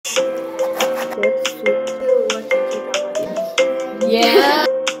bracelet. So Watch a K-drama. yeah.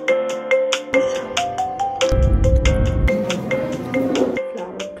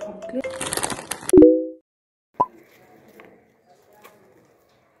 Flower chocolate.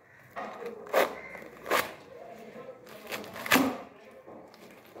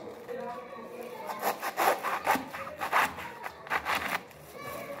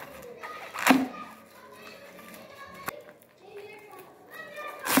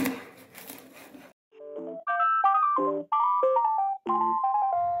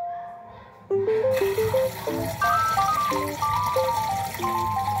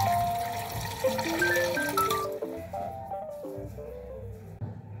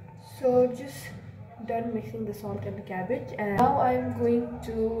 So just done mixing the salt and the cabbage, and now I'm going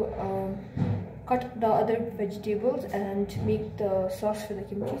to cut the other vegetables and make the sauce for the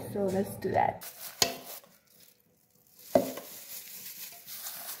kimchi. So let's do that.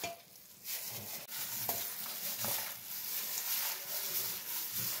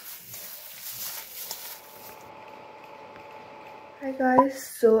 Hi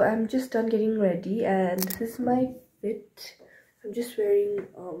guys, so I'm just done getting ready and this is my fit. I'm just wearing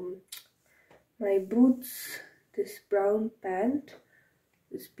my boots, this brown pant,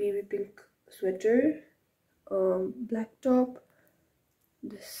 this baby pink sweater, black top,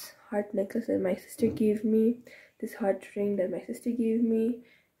 this heart necklace that my sister gave me, this heart ring that my sister gave me,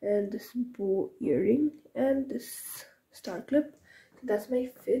 and this bow earring and this star clip. So that's my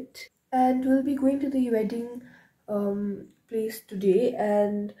fit, and we'll be going to the wedding place today,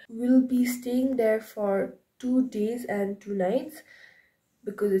 and we'll be staying there for 2 days and 2 nights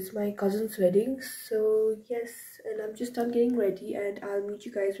because it's my cousin's wedding. So yes, and I'm just done getting ready and I'll meet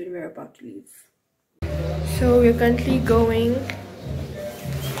you guys when we're about to leave. So we're currently going.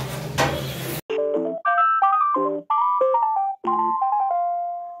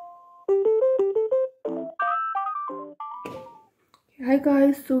 Hi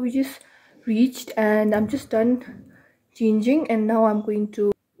guys, so we just reached and I'm just done changing, and now I'm going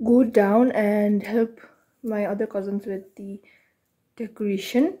to go down and help my other cousins with the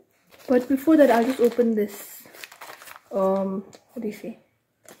decoration. But before that, I'll just open this what do you say,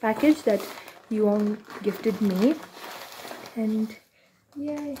 package that Yuang gifted me, and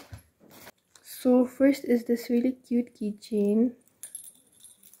yay. So first is this really cute keychain,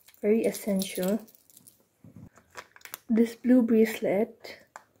 very essential, this blue bracelet,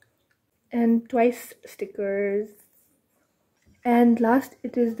 and twice stickers, and last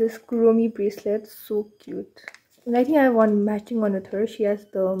it is this Kuromi bracelet, so cute. And I think I have one matching one with her. She has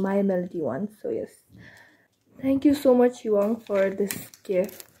the My Melody one. So yes, thank you so much Yuang for this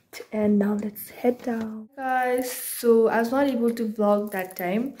gift. And now let's head down, guys. So I was not able to vlog that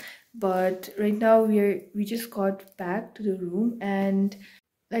time, but right now we just got back to the room, and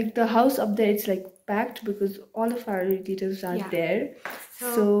like the house up there, it's like packed because all of our relatives are there.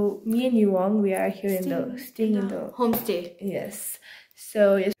 So me and Yuang, we are here staying in the homestay. Yes.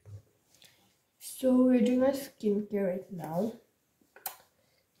 So yes. So we're doing our skincare right now.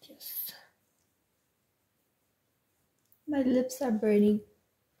 Yes. My lips are burning.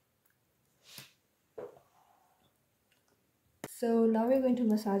 So now we're going to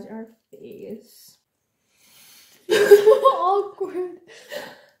massage our face. Awkward.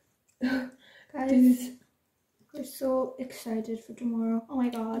 Guys, we're so excited for tomorrow. Oh my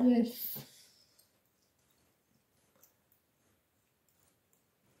god. Yes.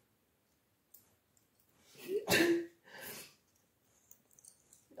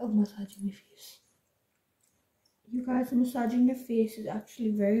 I'm massaging my face. You guys, massaging your face is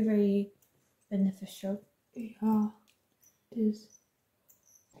actually very, very beneficial. Yeah, it is.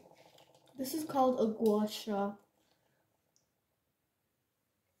 This is called a gua sha.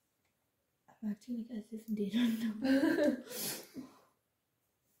 I'm acting like as if they don't know.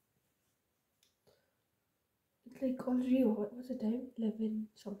 It's like already, what was the time? 11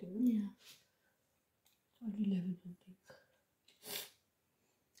 something. Yeah. It's already 11 something.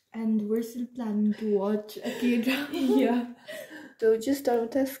 And we're still planning to watch a K-drama. Yeah. So just done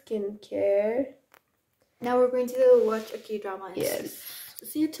with our skincare. Now we're going to watch a K-drama. Yes.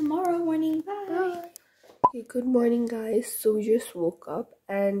 See you tomorrow morning. Bye. Bye. Okay, good morning guys. So we just woke up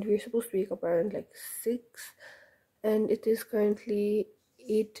and we're supposed to wake up around like 6, and it is currently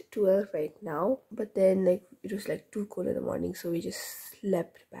 8:12 right now, but then like it was like too cold in the morning, so we just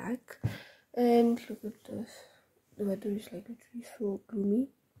slept back. And look at this, the weather is like literally so gloomy.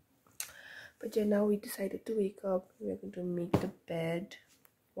 But yeah, now we decided to wake up. We're going to make the bed,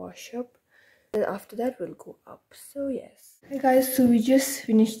 wash up, and after that we'll go up. So yes. Hi guys, so we just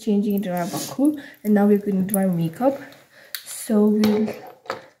finished changing into our baku and now we're going to do our makeup. So we'll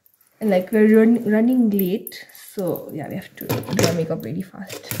and like we're running late, so yeah, we have to do our makeup really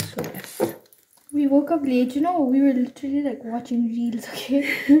fast. So yes, we woke up late, you know, we were literally like watching reels, okay?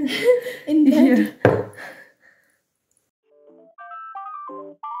 In bed.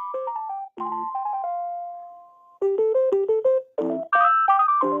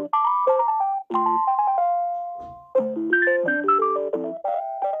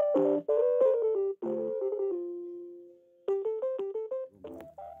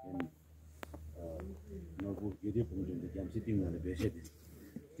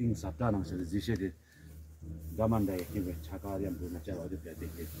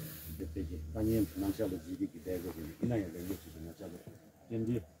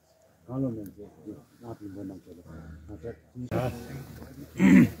 yeah.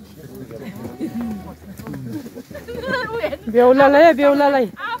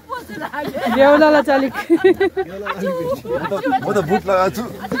 Beulala chalik. म त बुट लगाएको छु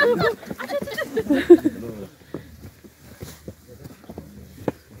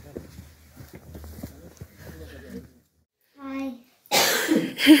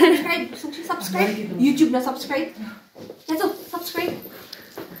Subscribe. YouTube now subscribe. Let's go, subscribe.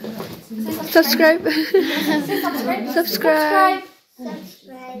 Subscribe. Subscribe.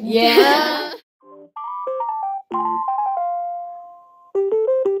 Yeah.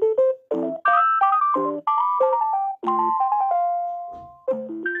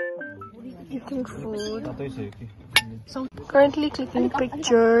 Eating food. So currently clicking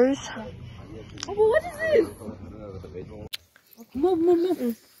pictures. Oh, what is this?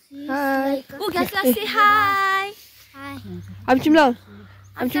 Hi. Oh, guys, let's say hi. Hi. I'm Chimla.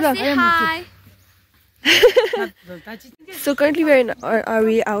 Say hi. So currently we're in our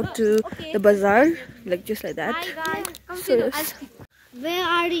way out to the bazaar, like just like that. Hi guys. So yes. Where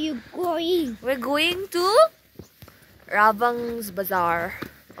are you going? We're going to Rabang's Bazaar.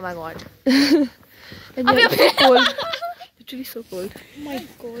 Oh my god. And yeah, it's so cold. Literally so cold. Oh my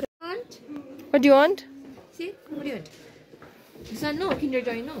god. What do you want? See? What do you want? This one, no. Kinder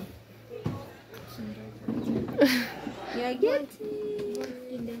Joy, no. Yeah, get it.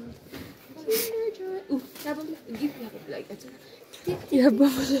 Kinder Joy. Ooh, give me a like that. Yeah,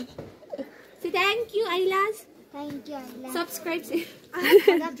 bubble. Say thank you, Ailas. Thank you. Allah. Subscribe. Say.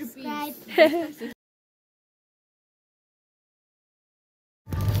 Subscribe.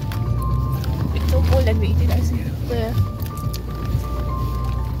 It's so cold and we eat it ice cream. Yeah.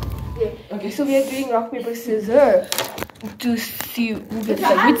 Okay, so we are doing rock, paper, scissors to see who gets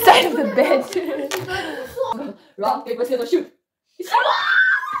like which side of the bed. Rock, paper, scissors, shoot.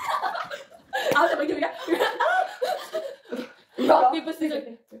 I was like, okay. Rock, paper, scissors.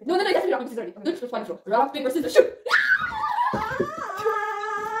 No, it has to be rock, paper, scissors already. Good, first one, rock, paper, scissors, shoot.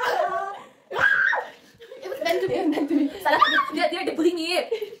 It was meant to be. They're bullying me.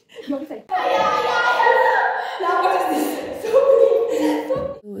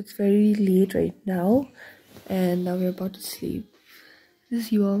 So it's very late right now, and now we're about to sleep. This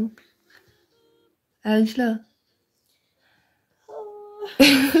is Young. Angela.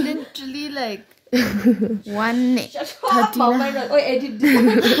 Literally like 1:30. Oh, edit.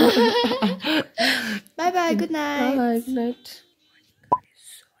 Bye bye. Good night. Bye, good night.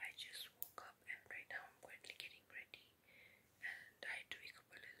 So I just woke up and right now I'm currently getting ready, and I had to wake up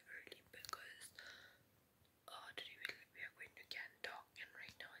a little early because today we are going to Gangtok, and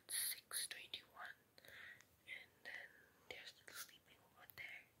right now it's 6:21, and then they're still sleeping over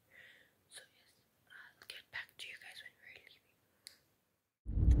there. So yes, I'll get back to you guys when we're leaving.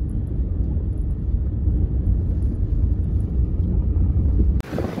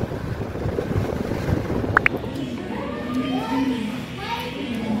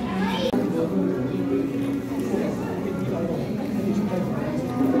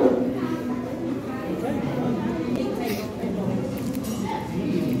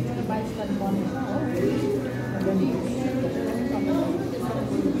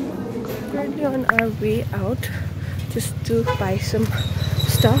 Currently on our way out just to buy some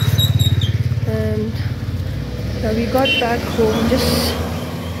stuff, and now we got back home just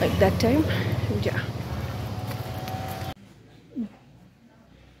like that time, and yeah.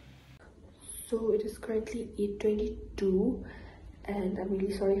 So it is currently 8:22 and I'm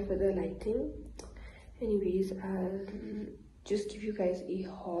really sorry for the lighting. Anyways, I'll just give you guys a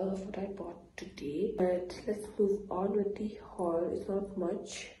haul of what I bought today, but let's move on with the haul. It's not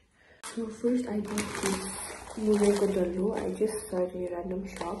much. So first I bought this Murego. I just saw it in a random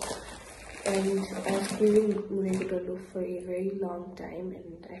shop and I was craving Murego for a very long time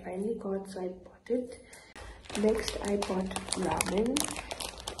and I finally got, so I bought it. Next I bought ramen,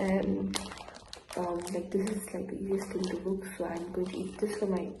 and like this is like the easiest thing to cook, so I'm going to eat this for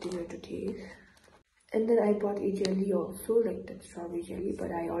my dinner today. And then I bought a jelly also, like that strawberry jelly,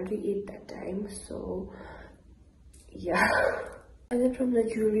 but I already ate that time, so yeah. And then from the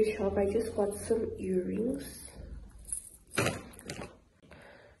jewelry shop, I just bought some earrings.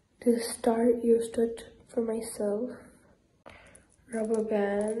 This star ear stud for myself, rubber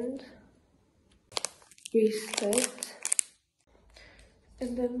band, bracelet,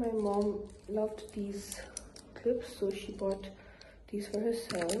 and then my mom loved these clips, so she bought these for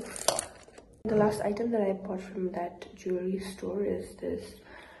herself. The last item that I bought from that jewelry store is this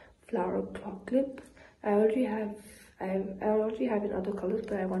flower clock clip. I already have in other colors,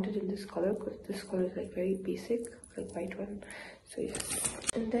 but I wanted in this color because this color is like very basic, like white one. So yes.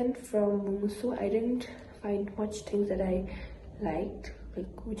 And then from Mumuso, I didn't find much things that I liked,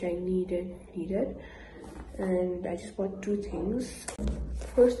 like which I needed, and I just bought two things.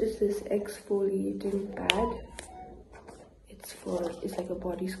 First is this exfoliating pad. It's like a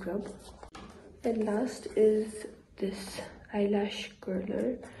body scrub. And last is this eyelash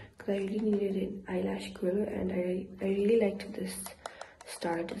curler, because I really needed an eyelash curler, and I really liked this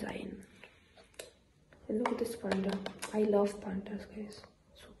star design. And look at this panda. I love pandas, guys.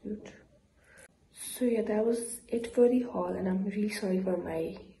 So cute. So yeah, that was it for the haul, and I'm really sorry for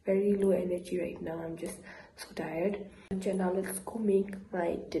my very low energy right now. I'm just so tired. And now let's go make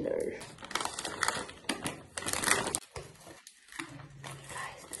my dinner.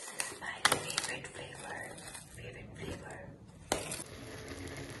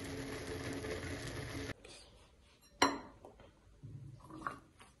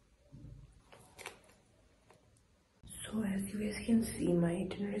 So as you guys can see, my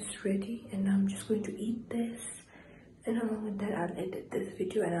dinner is ready, and I'm just going to eat this, and along with that I'll edit this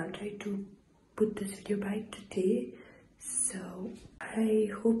video and I'll try to put this video by today. So I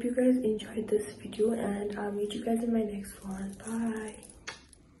hope you guys enjoyed this video, and I'll meet you guys in my next one. Bye.